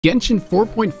Genshin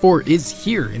 4.4 is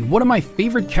here, and one of my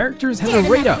favorite characters has a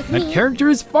raid up. That character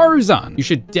is Faruzan. You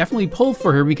should definitely pull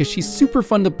for her because she's super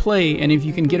fun to play, and if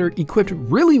you can get her equipped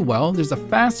really well, there's a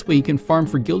fast way you can farm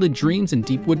for Gilded Dreams and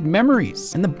Deepwood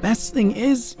Memories. And the best thing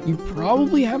is, you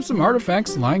probably have some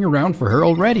artifacts lying around for her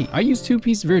already. I use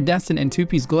 2-piece Viridescent and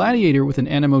 2-piece Gladiator with an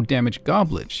Anemo Damage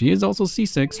Goblet. She is also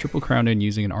C6, triple crowned and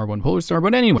using an R1 Polar Star,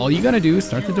 but anyway, all you gotta do is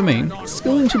start the domain,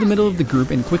 skill into the middle of the group,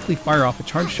 and quickly fire off a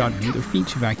charge shot near their feet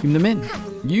to vacuum them in.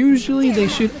 Usually they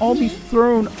should all be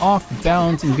thrown off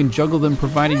balance and you can juggle them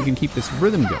provided you can keep this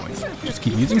rhythm going. Just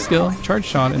keep using skill, charge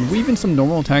shot, and weave in some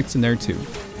normal attacks in there too.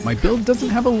 My build doesn't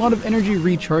have a lot of energy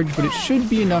recharge, but it should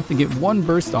be enough to get one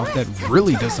burst off that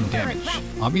really does some damage.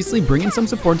 Obviously bring in some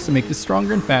supports to make this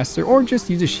stronger and faster, or just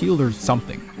use a shield or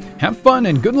something. Have fun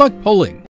and good luck polling!